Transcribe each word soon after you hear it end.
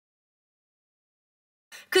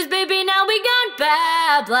Cause baby now we gone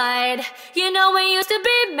bad blood. You know we used to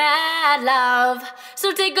be mad love.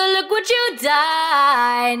 So take a look what you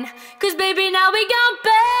done. Cause baby now we gone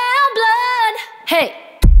bad blood.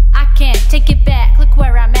 Hey, I can't take it back, look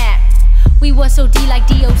where I'm at. We were so D like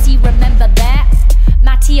DOC, remember that?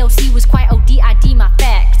 My TOC was quite OD, I D my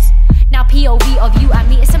facts. Now POV of you and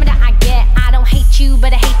me is something that I get. I don't hate you,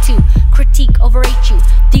 but I hate to critique, overrate you.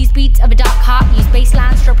 These beats of a dark heart use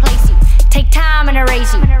basslines to replace you. Take time and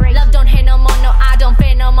erase you. Love don't hate no more, no I don't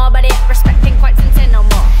fear no more, but it